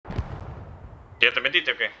¿Ya te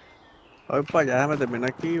metiste o qué? Voy para allá, déjame terminar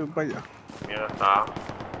aquí y voy para allá. Mierda, está.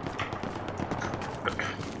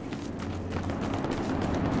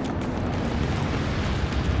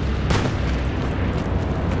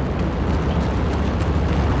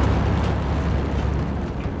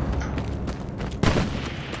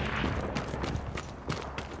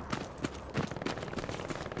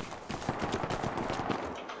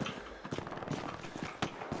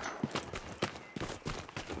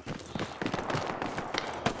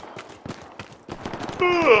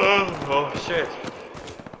 Oh shit.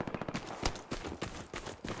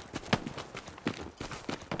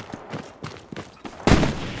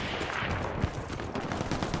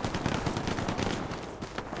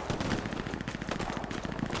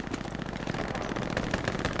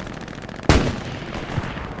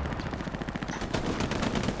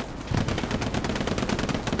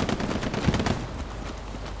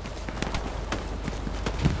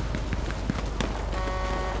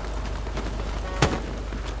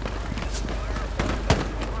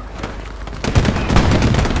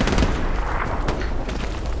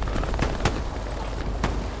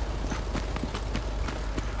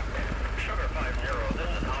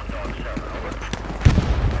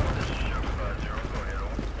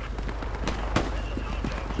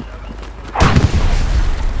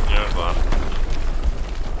 Mierda.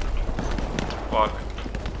 Fuck.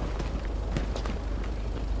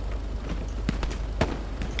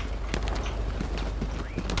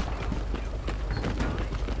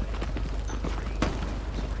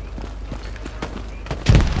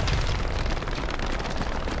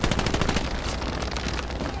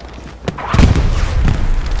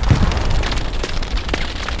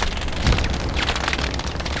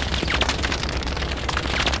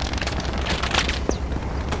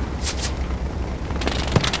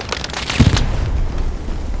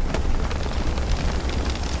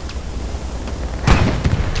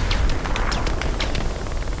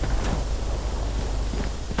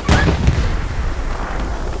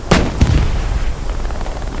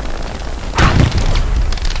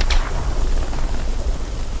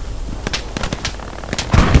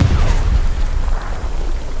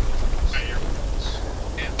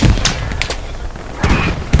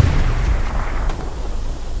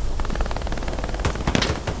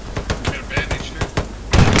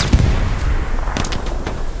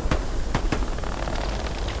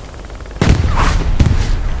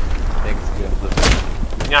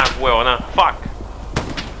 Ya, huevona. Fuck.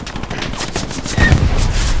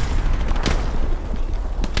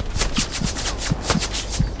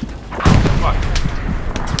 Fuck.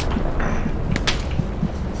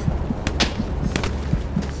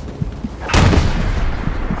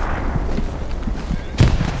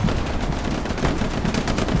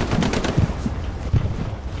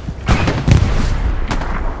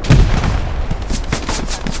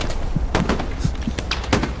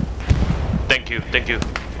 Thank you, thank you.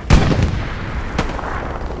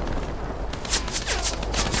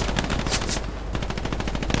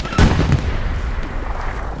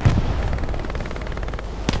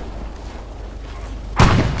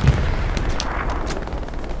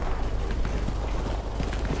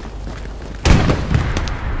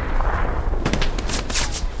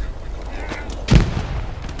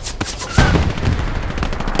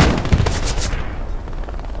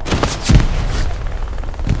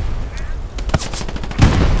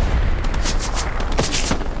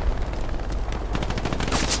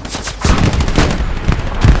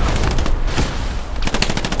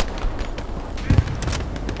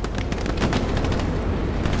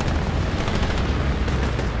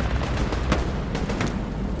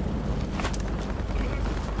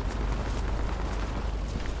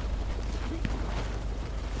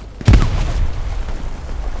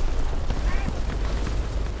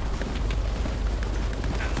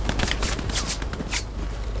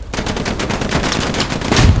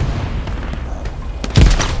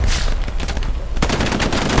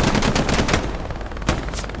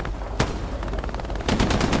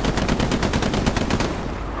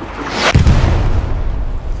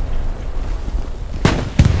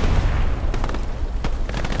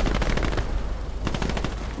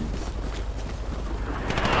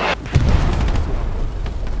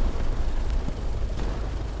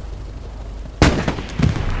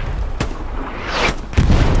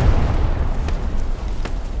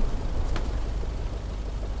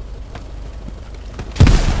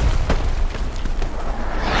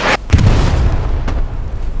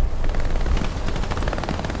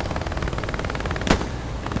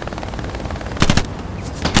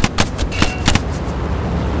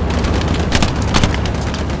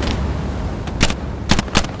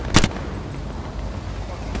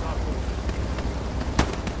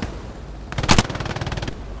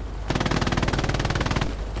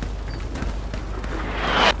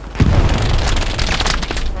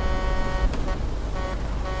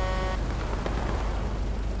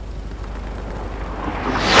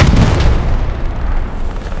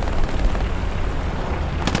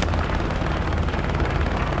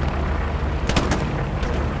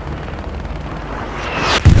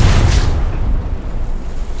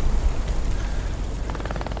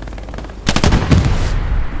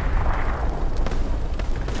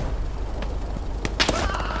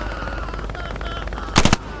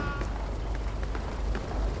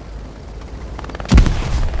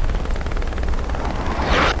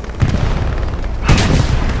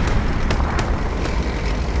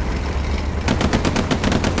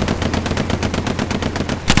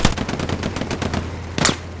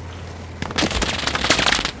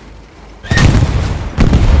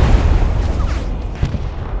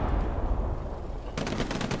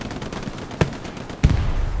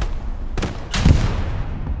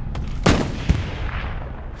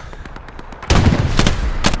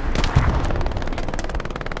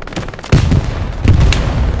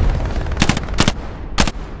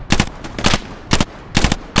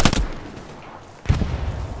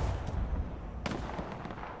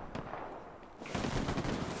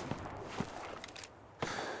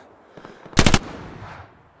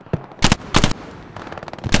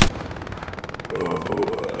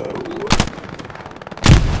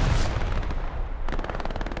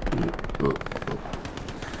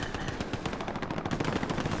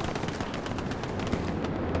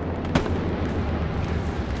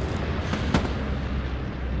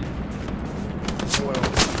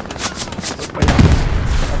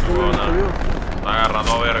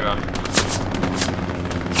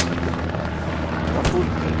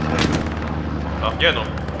 Lleno.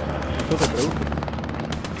 Eso te pregunto.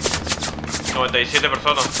 97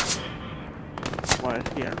 personas. Vamos a ver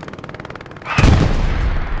si algo.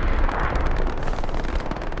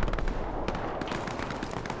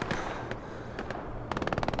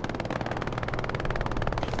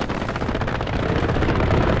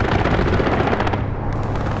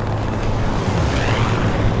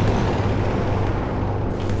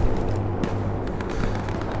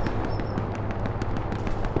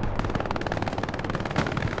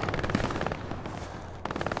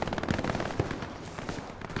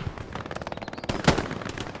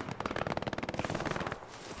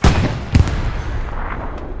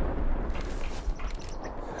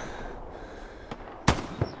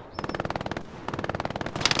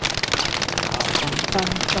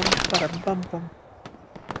 Pam, pam.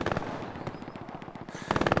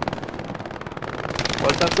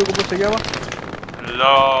 ¿Cuál estás tú? ¿Cómo se llama?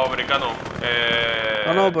 Los americanos.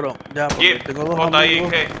 No, pero ya, porque Jeep, tengo dos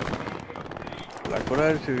amigos. JIG. La Corea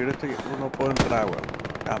del Civil no puedo entrar, weón.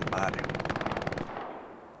 Ah, madre.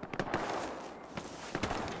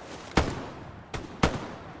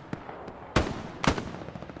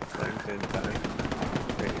 Voy a intentar,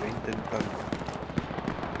 voy a intentar.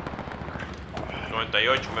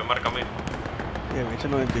 98, me marca a mí. Sí, me dice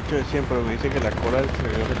 98 de 100, pero me dice que la Corea del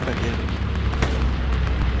servidor está llena.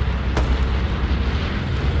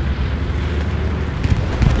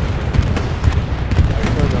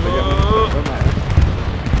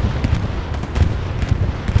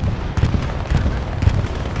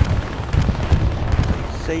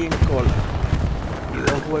 En cola y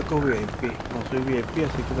 2 huecos VIP. No soy VIP,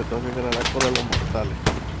 así que me tengo que ganar la cola de los mortales.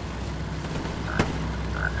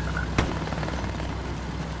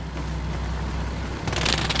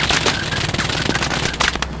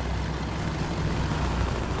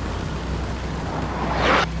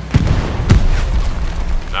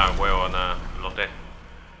 Nah, huevo, nada, noté.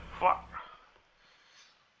 Fuck.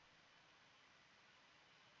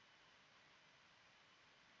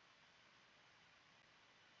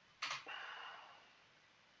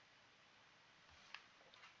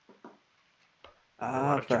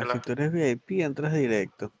 Ah, o sea, si tú eres VIP entras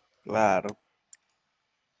directo. Claro.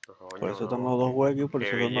 Coño, Por eso no. tengo 2 huecos y por Qué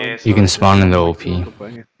eso belleza. You can spawn in the OP. que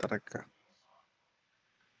pueden estar acá.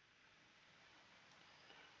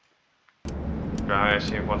 A ver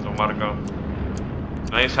si en cuanto marca.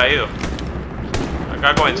 Nadie se ha ido. Acaba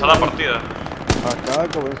de comenzar la partida. Acaba de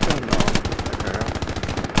comenzar, no.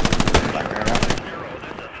 La cagamos. La cagamos.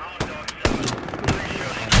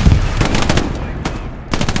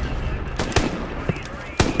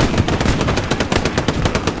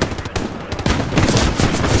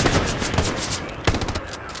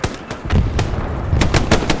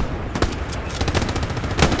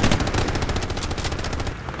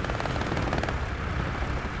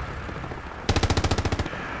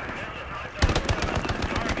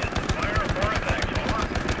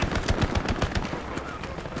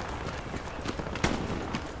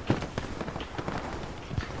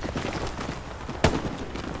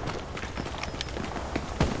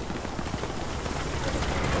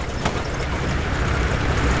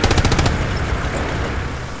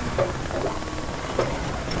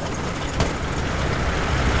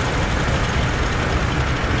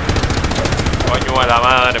 Coño a la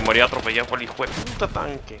madre, morí atropellado por el hijo de puta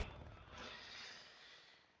tanque.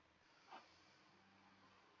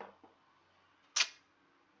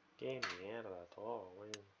 Qué mierda todo,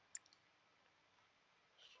 güey.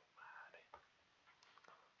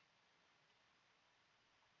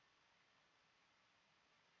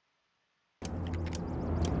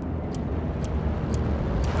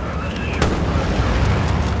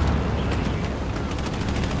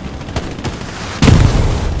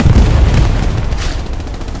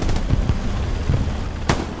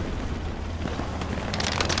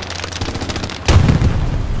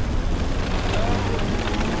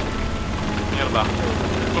 Mierda.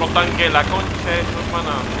 Otro tanque, la concha de su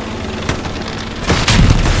hermana.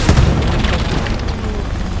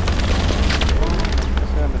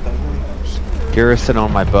 Garrison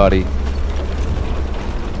on my body.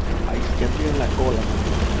 Ahí ya tienen la cola.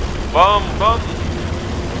 Bomb, bomb.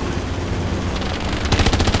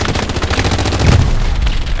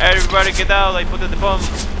 Everybody get out, I put the bomb.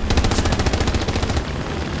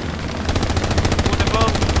 Put the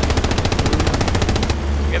bomb.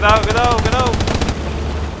 Get out, get out, get out.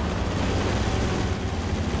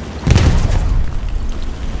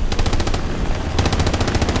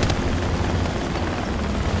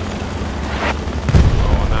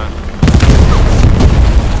 Oh, nada.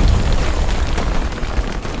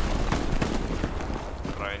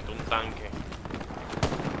 Reventó un tanque.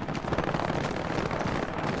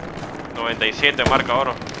 97 marca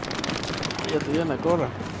ahora. Ya estoy en la cola.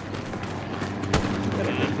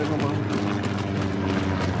 Espera, que tengo más.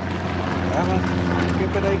 Hay que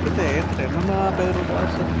esperar ahí que te entre. No nada, Pedro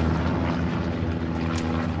Garza.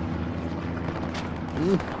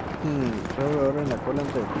 Estoy ahora en la cola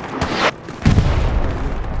antes.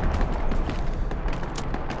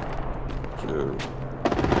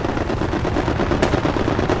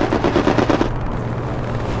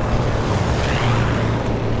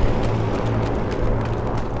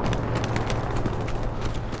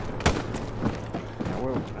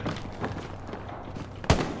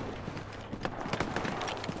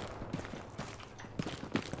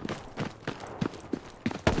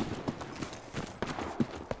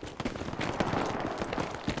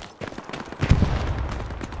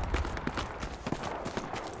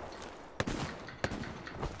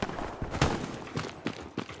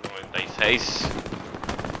 Ahí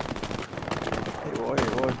voy, ahí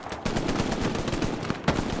voy.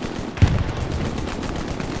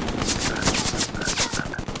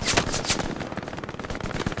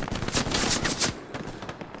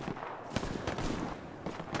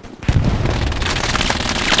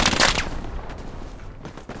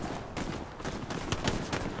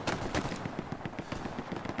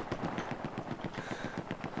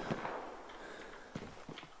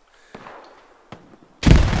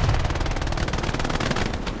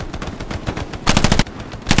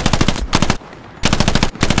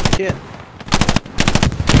 Shit.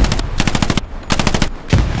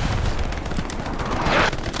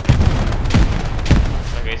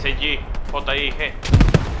 La que dice G, J-I-G.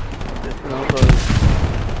 Estoy esperando todavía.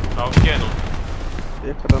 Está lleno. Estoy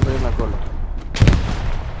esperando ahí en la cola.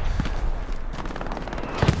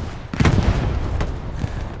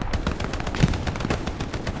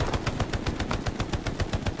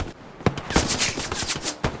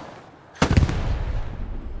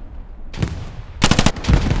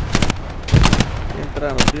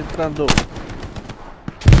 Estoy entrando.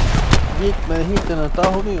 Nick, me dijiste en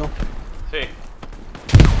Estados Unidos. Sí. Ay,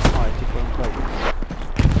 sí, fue un país.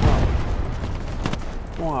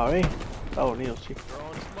 Vamos a ver. Estados Unidos, sí.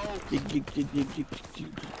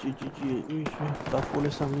 Está full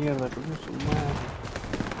esa mierda, creo que es su madre.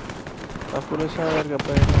 Está full esa verga,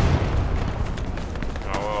 pero.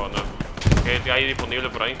 No, no. ¿Qué hay disponible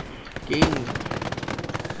por ahí? ¿Quién?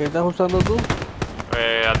 ¿Qué estás usando tú?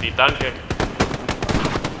 Antitanque.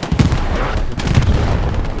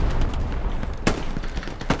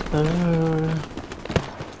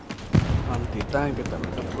 Antitanque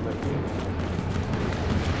también está por aquí.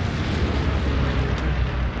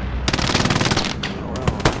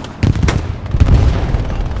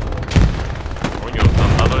 Coño,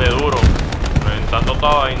 están dándole duro. Reventando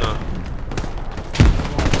toda vaina.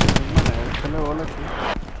 Échale bola aquí.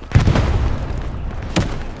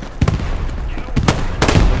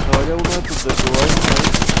 Que vaya uno de tu vaina ahí.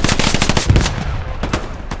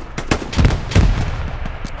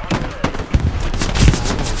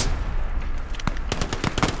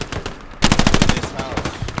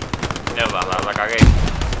 La cagué.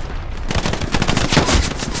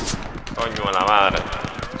 Coño a la madre.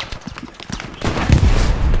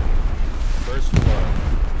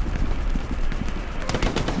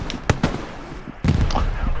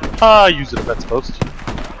 Use it if that's supposed to.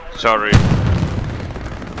 Sorry.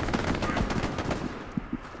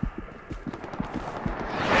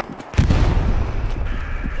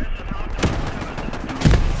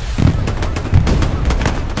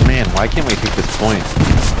 Man, why can't we take this point?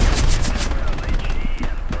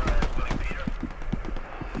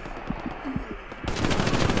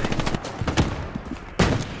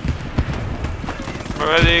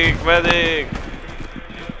 Medic.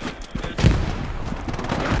 Good.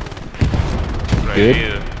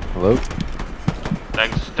 Revivido. Hello?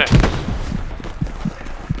 Thanks.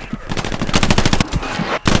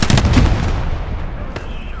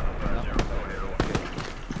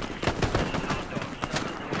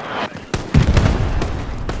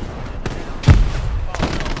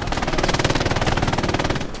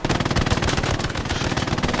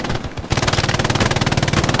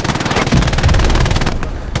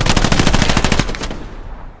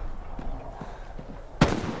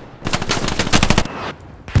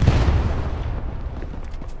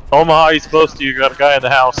 Omaha, he's close to you. Got a guy in the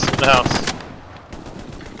house.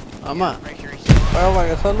 Mamá, para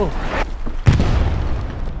que salud.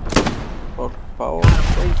 Por favor,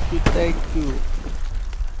 thank you.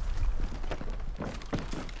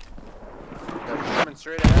 They're coming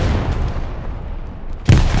straight ahead.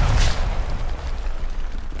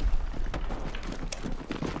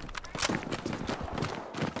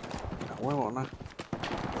 A huevo, ¿no?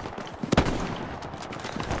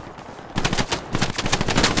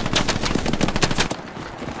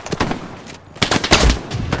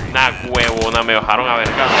 Nah, huevona, me bajaron a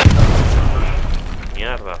verga.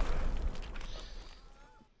 Mierda.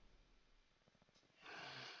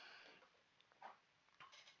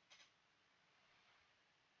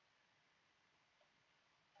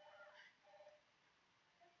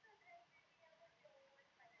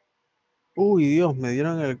 Uy, Dios, me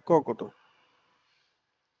dieron el cócoto.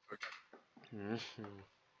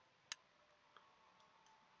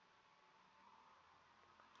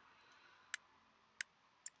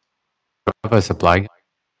 Have a supply.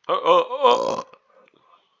 Oh.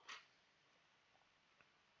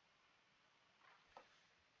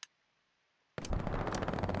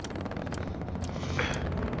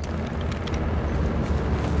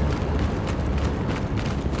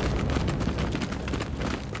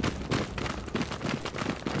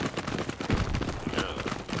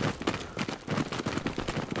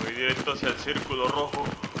 Voy directo hacia el círculo rojo.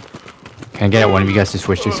 Can I get one of you guys to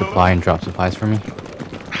switch to supply and drop supplies for me?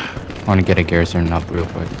 I want to get a garrison up real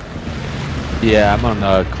quick. Yeah, I'm on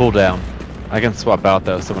cooldown. I can swap out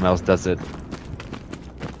though if someone else does it.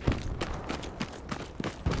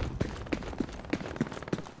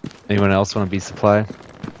 Anyone else want to be supply?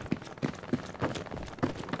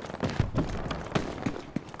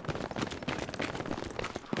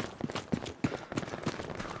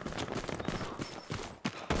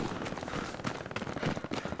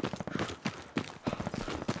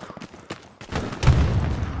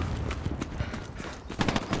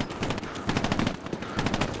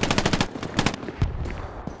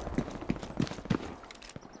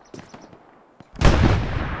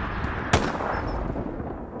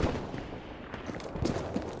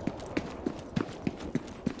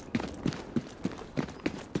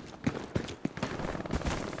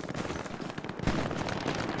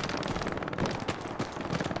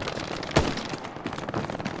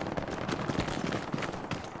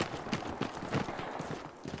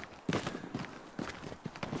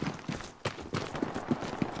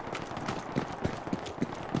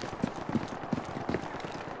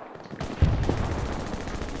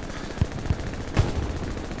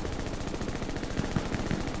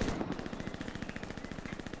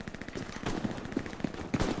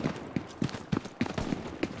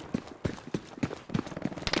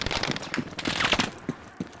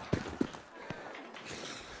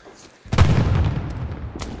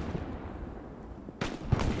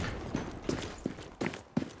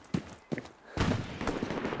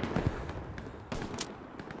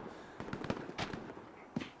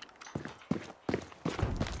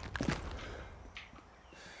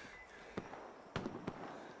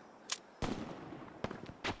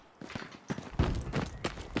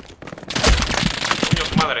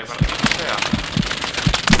 Madre, maldita sea.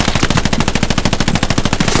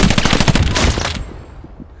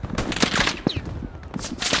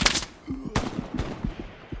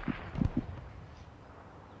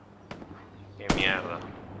 Qué mierda.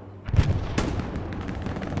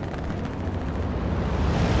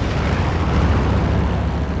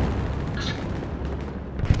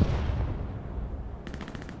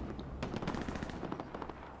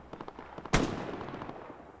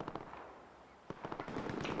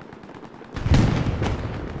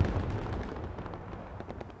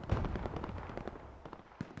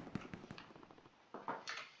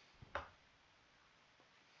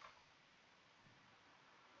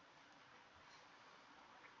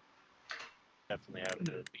 Definitely have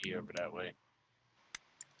to be over that way.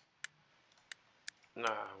 Nah,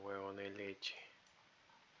 huevón de leche.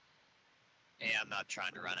 Yeah, I'm not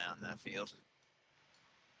trying to run out in that field.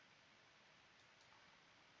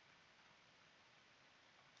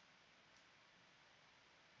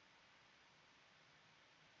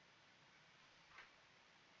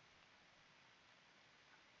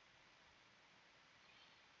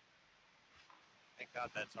 Thank God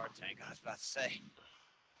that's our tank, I was about to say.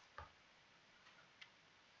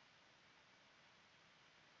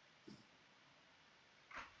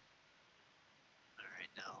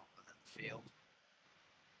 Alright, now I'm in the field.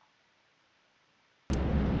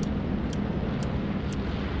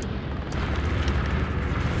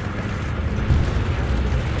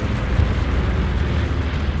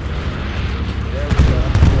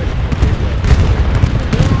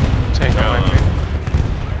 Tank on me.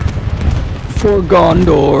 For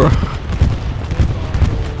Gondor.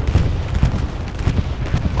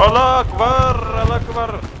 Allah Akbar! Allah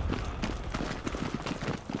Akbar!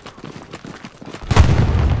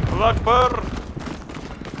 Allah Akbar!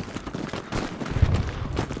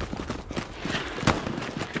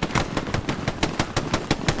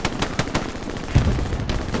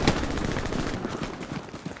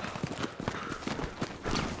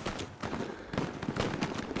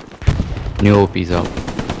 New OP's up.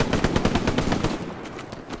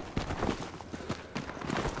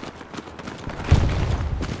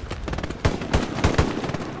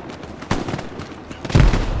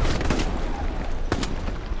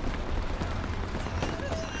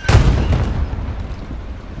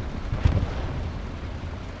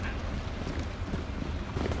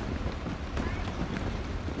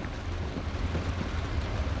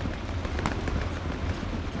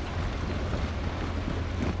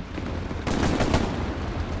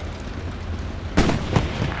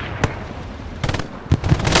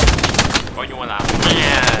 Coño a la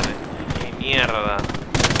madre. Qué mierda.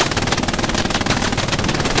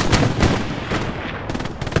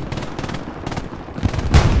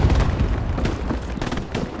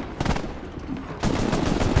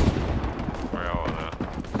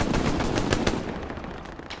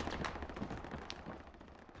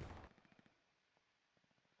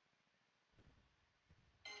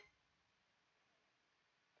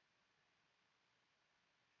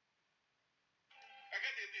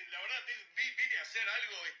 La verdad, vine a hacer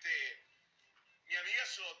algo, mi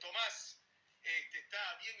amigazo Tomás, está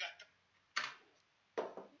bien gastado.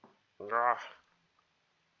 Sugar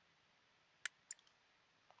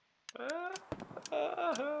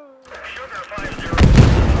 5-0.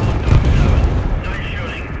 Nice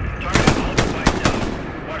shooting. Target down.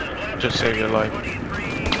 What is left? Just save your life.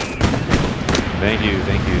 Thank you,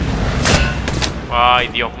 thank you. Ay,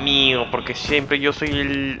 Dios mío, porque siempre yo soy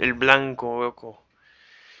el blanco, loco.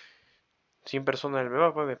 100 personas del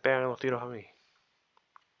mapa me pegan los tiros a mí.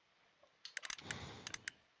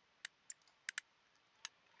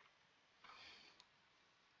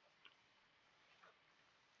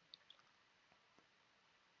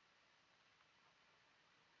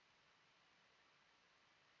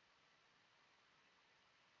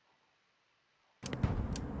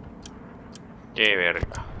 Qué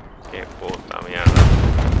verga. Qué puta mierda.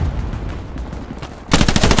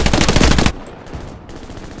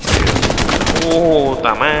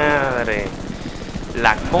 Puta madre.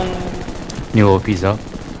 La con... New OP's up.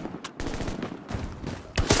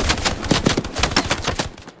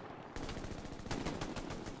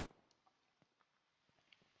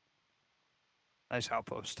 Nice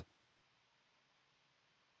outpost.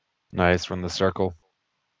 Nice from the circle.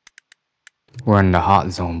 We're in the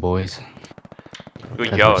hot zone, boys.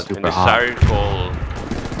 Good That's job. super In the hot. circle.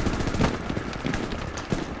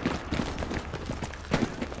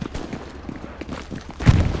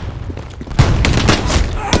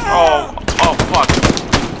 Oh fuck.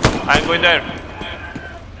 I'm going there.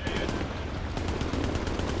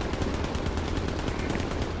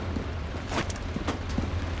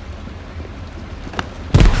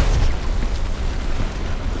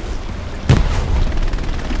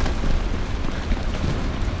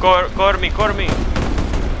 Cover me, cover me.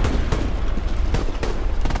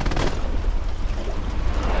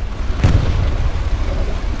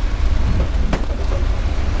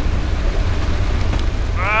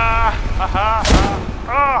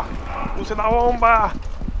 ¡Puse la bomba!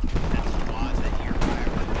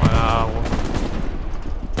 Wow.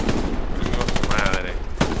 Madre.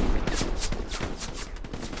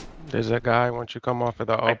 There's a guy once you come off of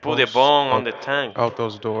the outpost. I put a bomb on the tank. Out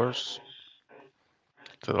those doors.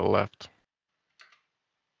 To the left.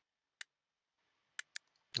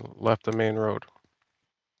 Left the main road.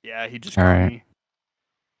 Yeah, he just All got right. me.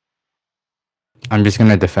 I'm just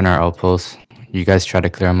gonna defend our outposts. You guys try to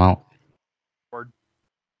clear them out. Word.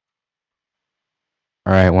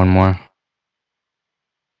 Alright, one more.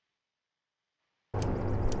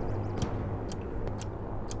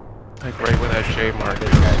 Like right where that J mark is.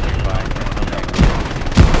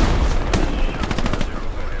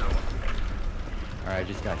 Alright, I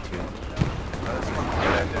just got two.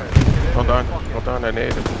 Hold on, I need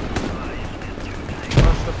it.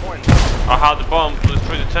 I have the bomb to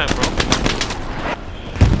destroy the tank, bro.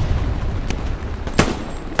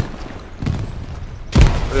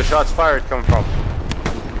 Where the shots fired come from?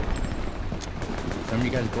 Some of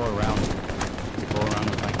you guys go around. Go around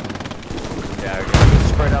the flank. Yeah, okay. Let's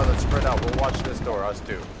spread out, let's spread out. We'll watch this door, us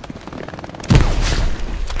two.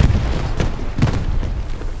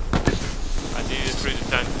 I need to destroy the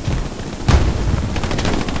tank.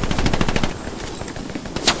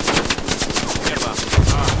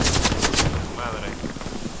 Madre.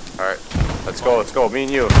 Alright, let's go. Me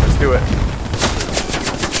and you, let's do it.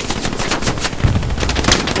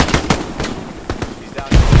 He's down.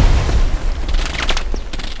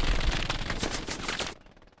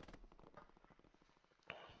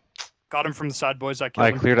 Got him from the side, boys. I killed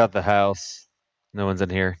I him. cleared out the house. No one's in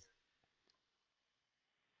here.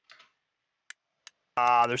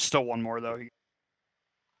 There's still one more though. You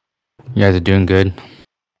guys are doing good.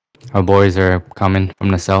 Our boys are coming from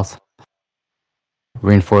the south.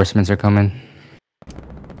 Reinforcements are coming.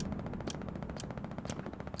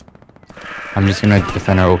 I'm just gonna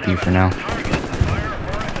defend our OP for now.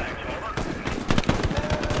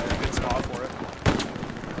 Good spot for it.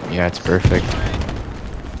 Yeah, it's perfect.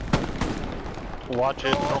 Watch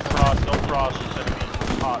it, don't cross, it's enemy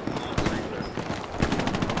hot.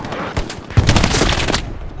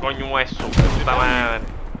 Coño eso, puta madre.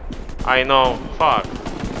 I know, fuck.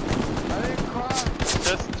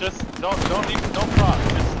 Just don't cross.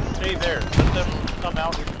 Just stay there. Let them come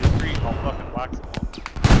out into the street and I'll fucking wax them.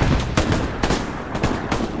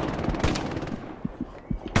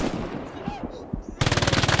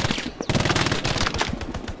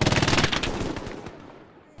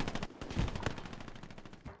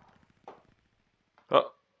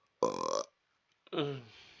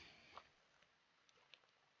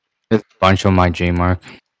 There's a bunch on my J mark.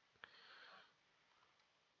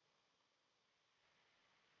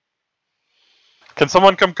 Can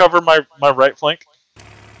someone come cover my right flank?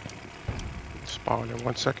 Spawn in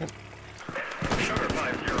 1 second.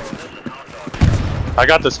 I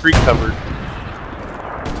got the street covered.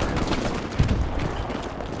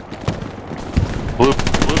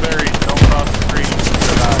 Blueberries don't cross the street.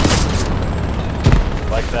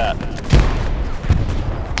 Like that.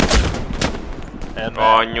 And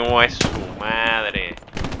Coño es su madre.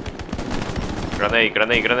 Grenade,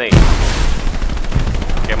 grenade, grenade.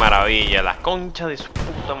 Qué maravilla, la concha de su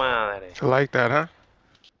puta madre. You like that, huh?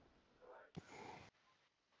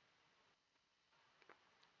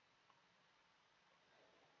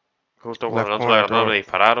 Justo cuando lanzó la granada me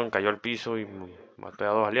dispararon, cayó al piso y maté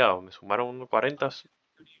a 2 aliados. Me sumaron unos 40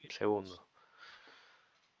 segundos.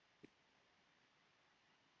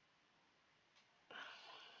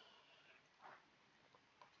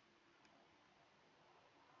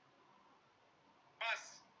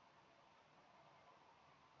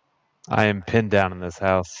 I am pinned down in this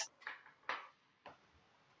house.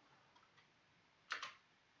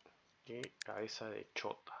 Qué cabeza de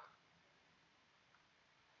chota.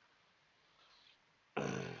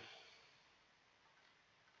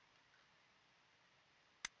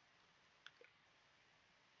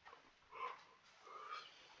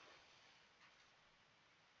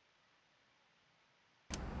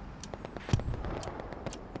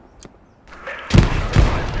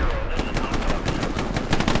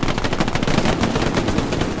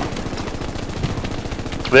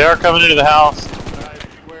 they are coming into the house.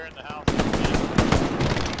 Beware in the house.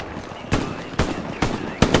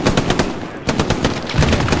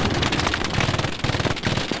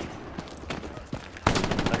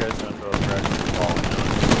 That guy's gonna throw a crack ball.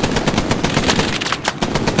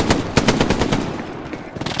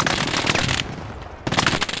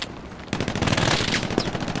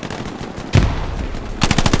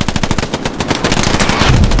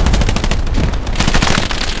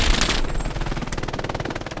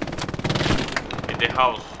 In the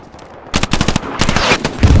house.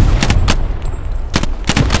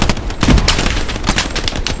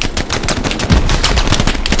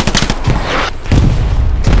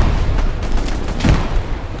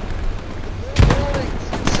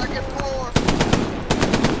 Second floor.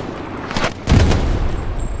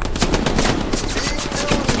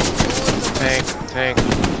 Tank, tank,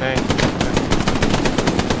 tank.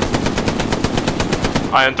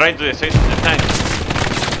 I am trying to descend the tank.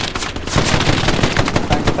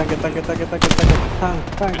 Tanque, tanque, tanque, tanque, tanque,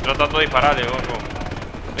 tanque. Estoy tratando de dispararle, loco.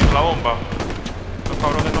 Tengo la bomba. Los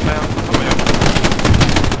cabrones no me dejan apoyar.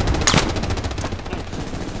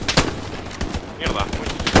 Mierda,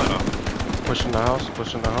 Pushing the house,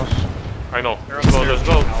 pushing the house. I know. They're Let's go, upstairs let's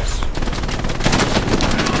in go. the house.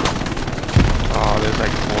 Oh, there's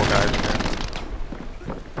like 4 guys in there.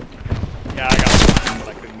 Yeah, I got one, but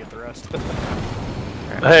I couldn't get the rest.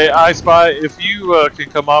 Hey, I Spy, if you can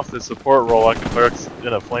come off the support roll, I can throw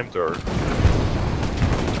in a flamethrower.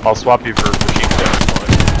 I'll swap you for machine gun.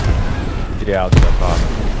 Yeah, I'll do that thought.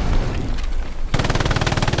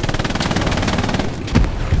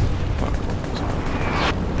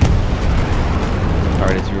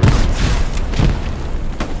 Alright, it's yours.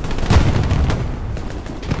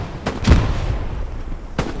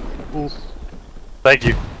 Thank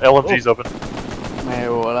you. LMG's open. Me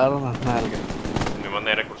volaron las nalgas. No hay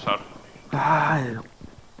manera de cruzar. Ay,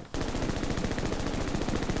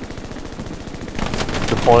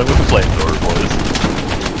 Deploying with the flamethrower, boys.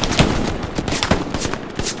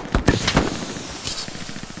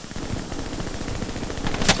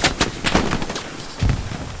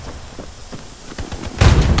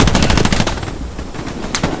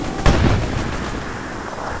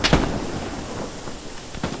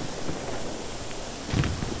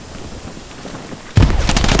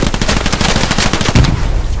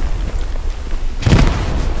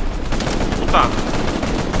 Puta.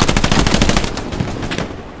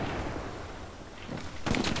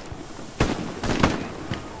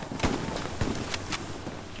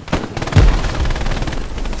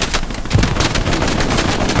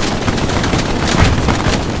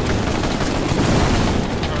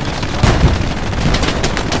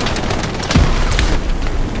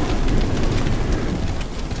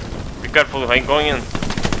 Be careful, I'm going in.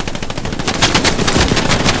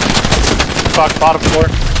 Icebox, bottom floor.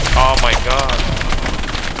 Oh my god.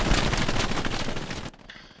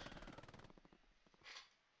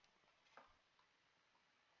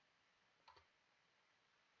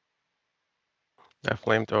 That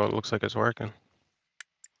flamethrower looks like it's working.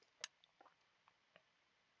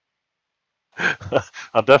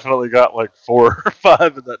 I definitely got like 4 or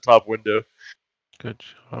 5 in that top window. Good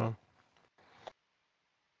job.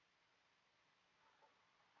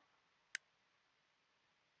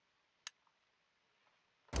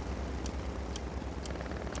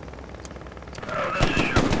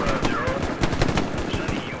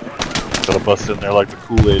 Gotta bust in there like the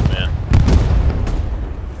Kool-Aid man.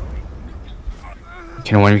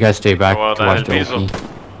 Can one of you guys stay back Well, to watch that the is OP?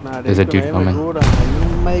 Nah, There's a que dude me coming. cura. Hay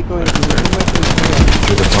un médico 25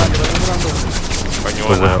 Through the front. Coño,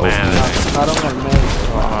 Pues la bueno, madre. Mataron al médico.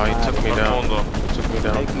 Oh, he took me Todo el down. mundo. Took me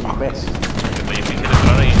Ay, down. qué imbécil. Que está difícil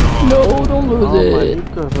entrar ahí, no. don't No, lose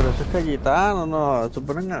marico, pero eso es Cayetano, no. Se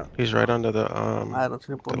ponen a... He's right under the Ah, no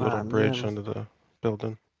sirve por the nada. little bridge mierda. under the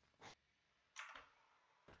building.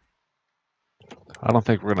 I don't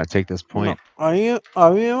think we're gonna take this point. No, a mí me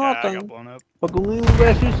Yeah, I got matan blown up. porque un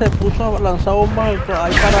imbécil se puso a lanzar bombas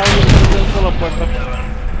ahí parado dentro de la puerta.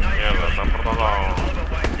 Mierda, están por todos lados.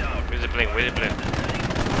 Where's the plane? Where's the plane?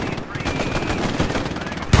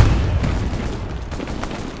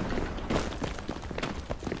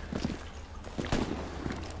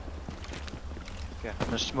 Yeah,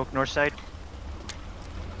 no smoke north side.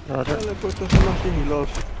 Roger. Ya le he puesto eso más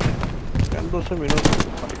sigiloso. Quedan 12 minutos.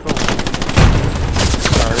 maricón.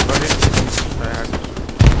 Sorry, buddy. Bad.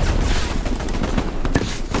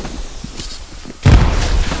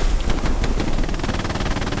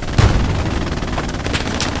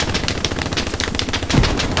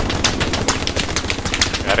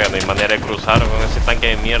 Verga, no hay manera de cruzar con ese tanque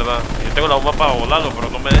de mierda. Yo tengo la bomba para volarlo, pero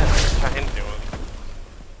no me deja esa gente, weón.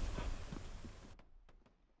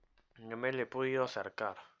 No me le he podido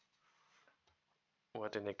acercar. Voy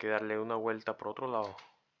a tener que darle una vuelta por otro lado.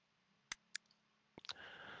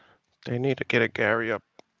 They need to get a Gary up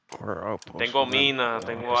or outpost. Tengo for them. mina,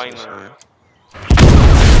 tengo Eso vaina. sí.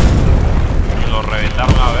 Y lo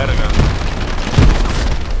reventaron a verga.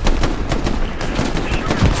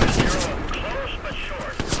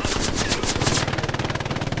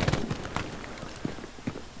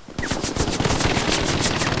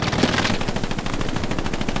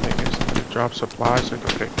 Maybe somebody drop supplies and go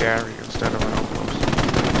get Gary instead of an outpost.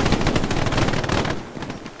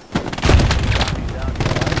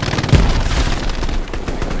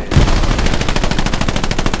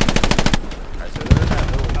 Alright, so they're in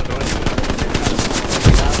that little building.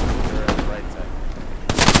 They're at the right side.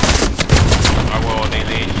 Ah, huevo de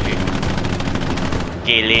leche.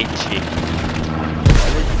 Qué leche.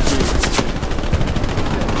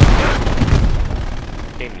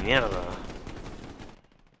 Qué mierda.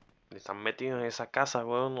 Están metidos en esa casa,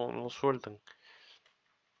 weón, no sueltan.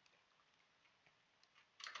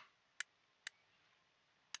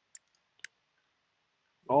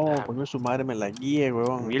 No, coño, su madre me la guíe,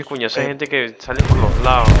 weón. Mira el coñazo de gente que sale por los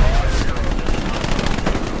lados.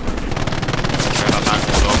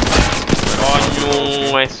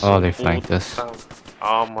 Coño, es. Oh, they flanked us.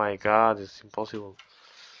 Oh my god, it's impossible.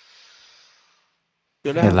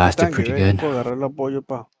 Yo It lasted tanque, pretty ¿ves? good. Puedo agarrar el apoyo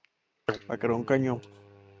para crear un cañón.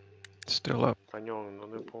 Still up. Cañón,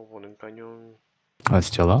 ¿dónde puedo poner un cañón? Oh, it's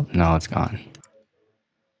still up? No, it's gone.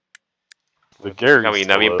 The Gary's Camina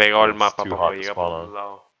still bien up, pegado al but it's mapa too para hot que to llegue por spawn los on.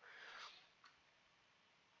 lados.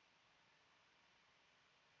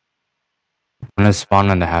 I'm gonna spawn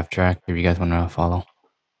on the half track if you guys wanna follow.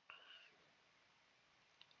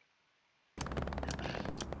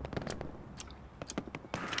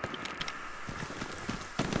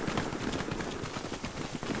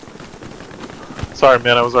 Sorry,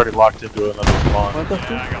 man, I was already locked into another spawn. ¿Cuántas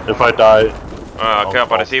tú? If I die, Ah, que I'll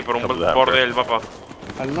aparecí por un come to that borde first. del mapa.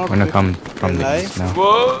 Al We're norte. gonna come from ¿En the la E? east now.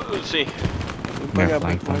 Wow, sí. Voy para allá,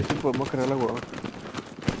 flank pues, a ver si podemos crear la hueva.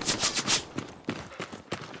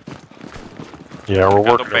 yeah, we're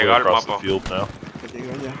Intento working our way pegar el across the mapa. field now. Que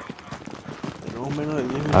llega allá. Tenemos menos de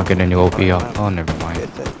 10 minutos. I'll get a new OP. para Oh, ganar. never mind.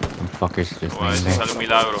 Este, Some fuckers just Bueno, laying eso there. sale un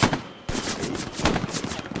milagro.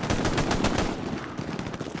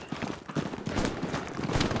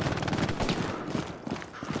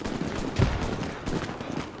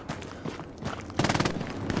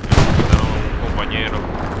 Un compañero.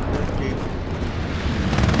 aquí.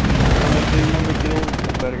 No me quiero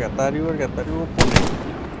un vergatario oponente.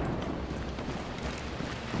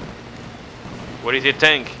 Where is the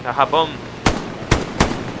tank? I have bomb.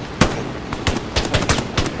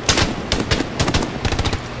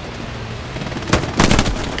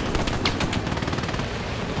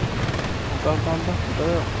 anda, no te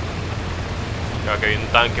veo. Ya que hay un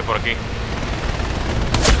tanque por aquí.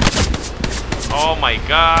 Oh my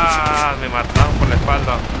god, me mataron por la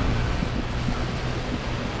espalda.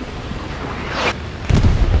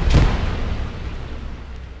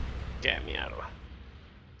 Qué mierda.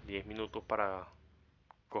 10 minutos para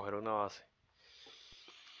coger una base.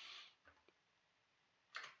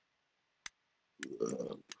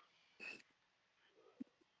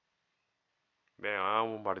 Bien, vamos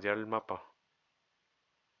a bombardear el mapa.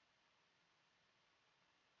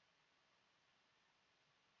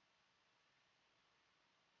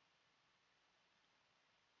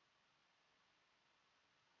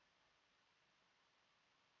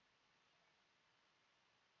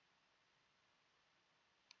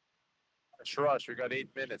 Rush, we got 8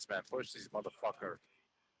 minutes, man. Push these motherfuckers.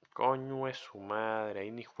 Coño es su madre, hay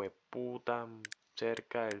un hijo de puta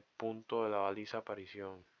cerca del punto de la baliza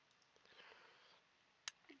aparición.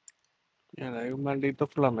 Mira, hay un maldito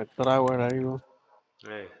flamethrower ahí, ¿no?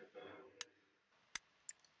 Tiene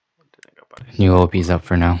que aparecer. New OP's up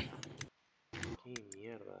for now. Qué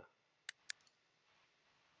mierda.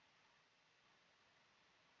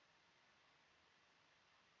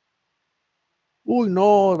 Uy,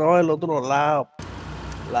 no, estaba del otro lado.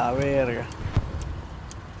 La verga.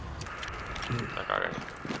 La cagué.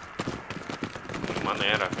 De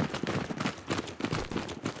manera.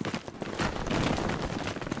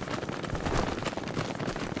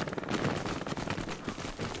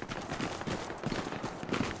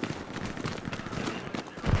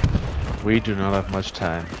 We do not have much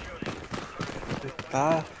time.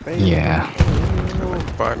 Está feo. Yeah.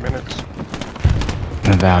 5 minutes.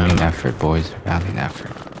 A valiant effort, boys. A valiant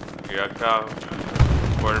effort. Y acá,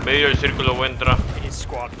 por el medio del círculo voy a entrar He's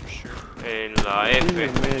squad for sure. en la En F.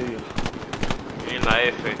 el medio. En la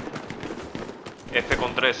F. F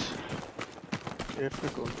con 3. F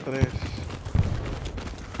con 3.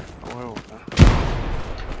 A huevo, ah.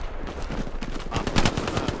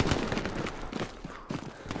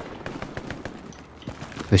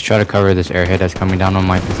 Let's try to cover this airhead that's coming down on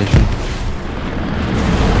my position.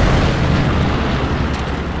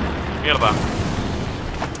 Mierda.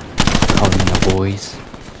 Calling the boys.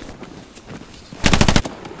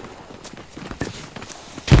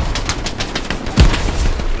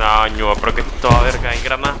 No, pero que toda verga hay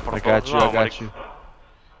granadas por I todos got you, I lados, got marico. you.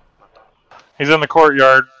 He's in the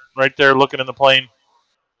courtyard, right there, looking in the plane.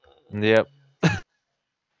 Yep.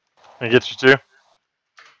 He gets you too.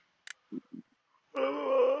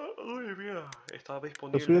 Uy, mira, está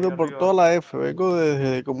disponible. Estoy subiendo ahí por arriba. toda la F. Vengo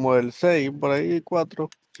desde como el 6, por ahí 4,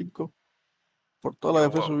 5. Por toda la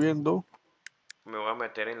F Wow. subiendo. Me voy a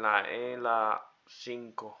meter en la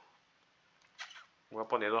 5. Voy a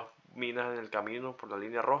poner 2 minas en el camino por la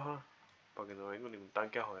línea roja para que no venga ningún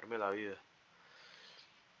tanque a joderme la vida.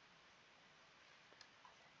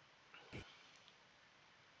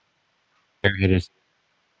 Airhead is.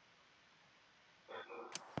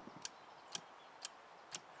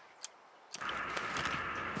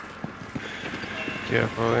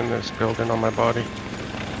 Careful in this building on my body.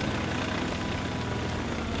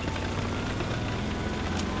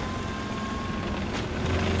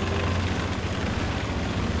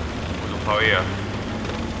 Pues lo sabía.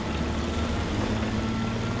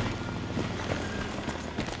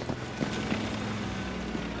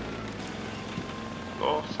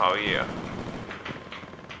 Lo sabía.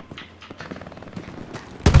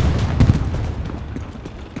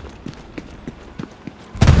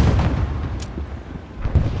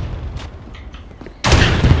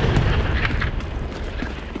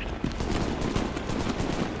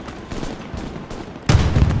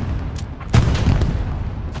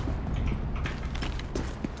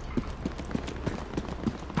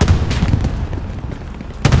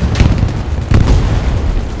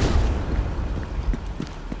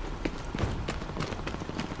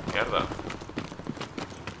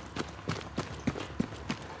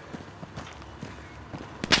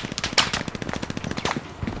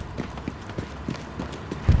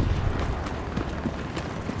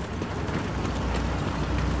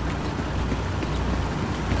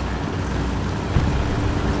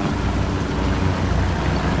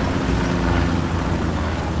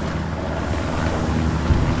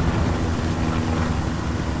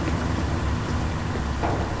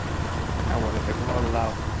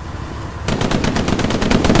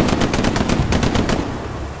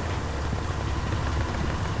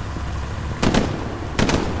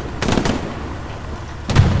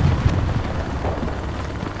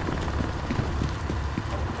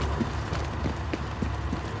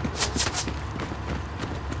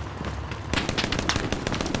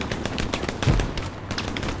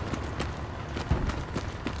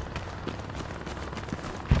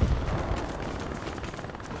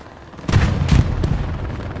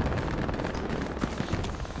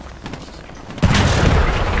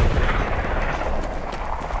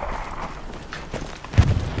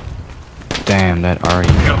 Damn, that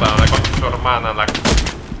Ari. Mierda, anda con su hermana, la...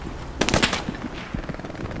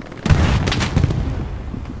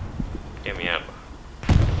 Qué mierda.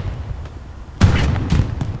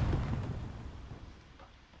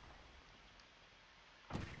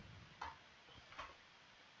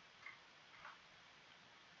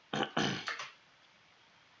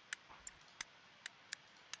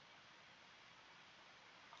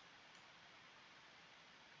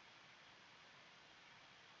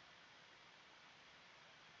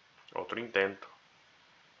 Otro intento.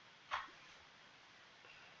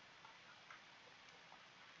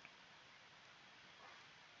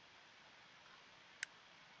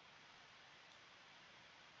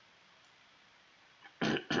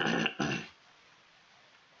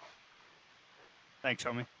 Thanks,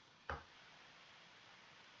 homie.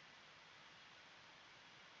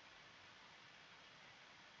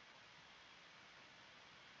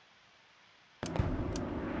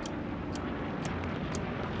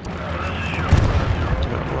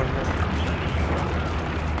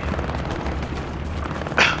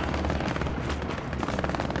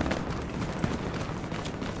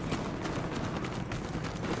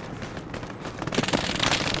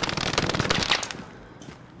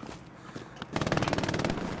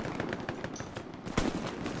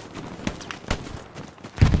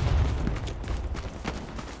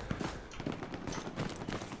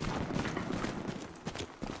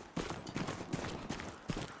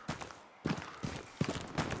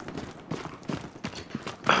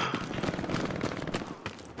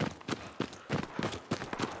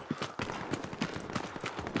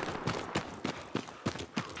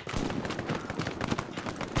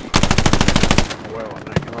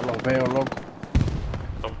 Veo, loco.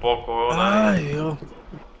 Tampoco veo nada. Ay, Dios.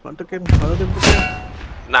 ¿Cuánto tiempo queda?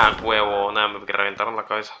 Nada, huevo, nada, me reventaron la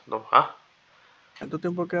cabeza. No, ¿ah? ¿Cuánto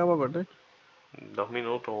tiempo queda para perder? 2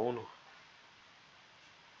 minutos, 1.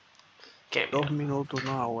 ¿Qué 2 mierda? minutos,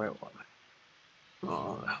 no, huevo.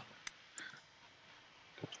 No.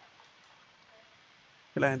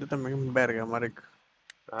 Que la gente también es verga, marica.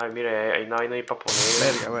 Ay, mire, hay una vaina ahí para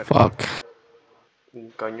poner Verga. Fuck.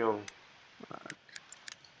 un cañón.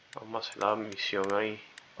 Vamos a hacer la misión ahí.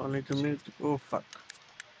 Only 2 minutes. Oh, fuck.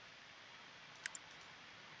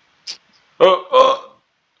 ¡Oh, oh!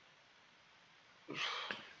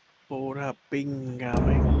 Pura pinga,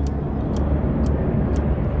 men.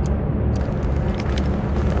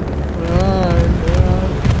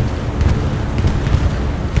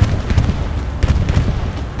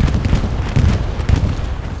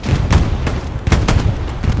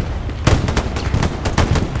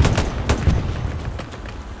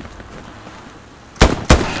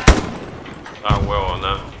 Ah, huevo,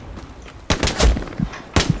 nada.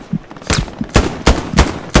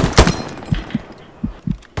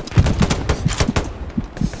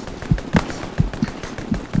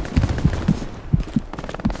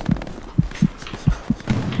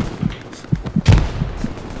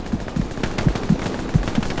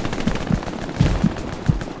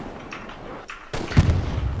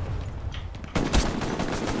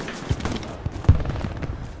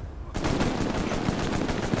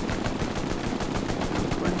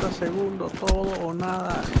 Segundos, todo o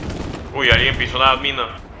nada. Uy, alguien pisó la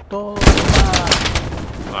mina. Todo o nada.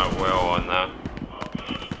 Ah, huevo, nada.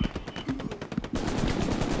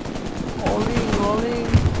 All in.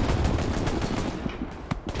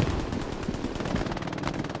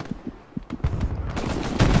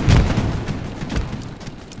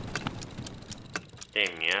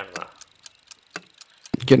 Qué mierda.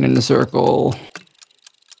 Get in the circle.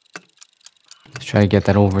 Let's try to get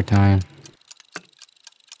that overtime.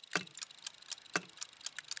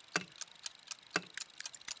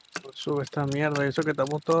 Sube esta mierda, y eso que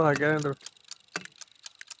estamos todos aquí adentro.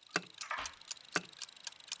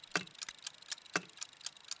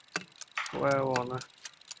 Huevona.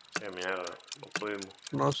 Qué mierda, no pudimos.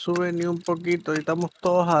 No sube ni un poquito y estamos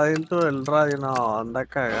todos adentro del radio. No, anda a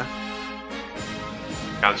cagar.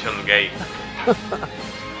 Canción gay.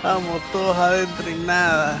 Estamos todos adentro y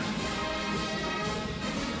nada.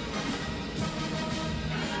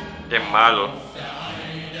 Qué malo.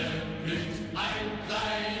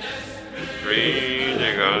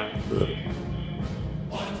 Llegar.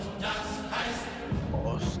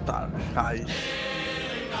 Hostal High.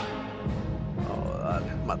 No,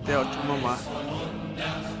 dale, maté a 8 mamás.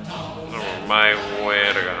 No, más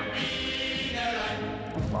huerga.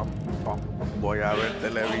 Voy a ver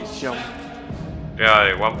televisión. Ya,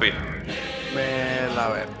 de One Piece. Vela a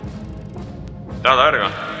ver. Está larga.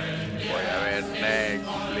 Voy a ver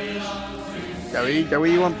Netflix. Ya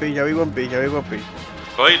vi One Piece.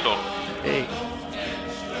 Todito. Ey,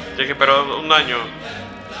 Tienes que esperar un año.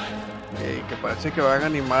 Que parece que van a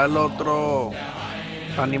animar el otro.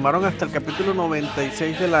 Animaron hasta el capítulo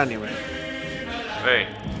 96 del anime.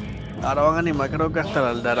 Ahora van a animar creo que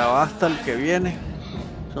hasta el de Arabasta, el que viene.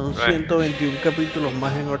 Son 121 capítulos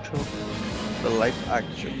más en 8 de live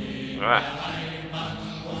action.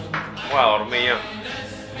 Voy a dormir ya.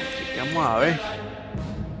 Así que vamos a ver.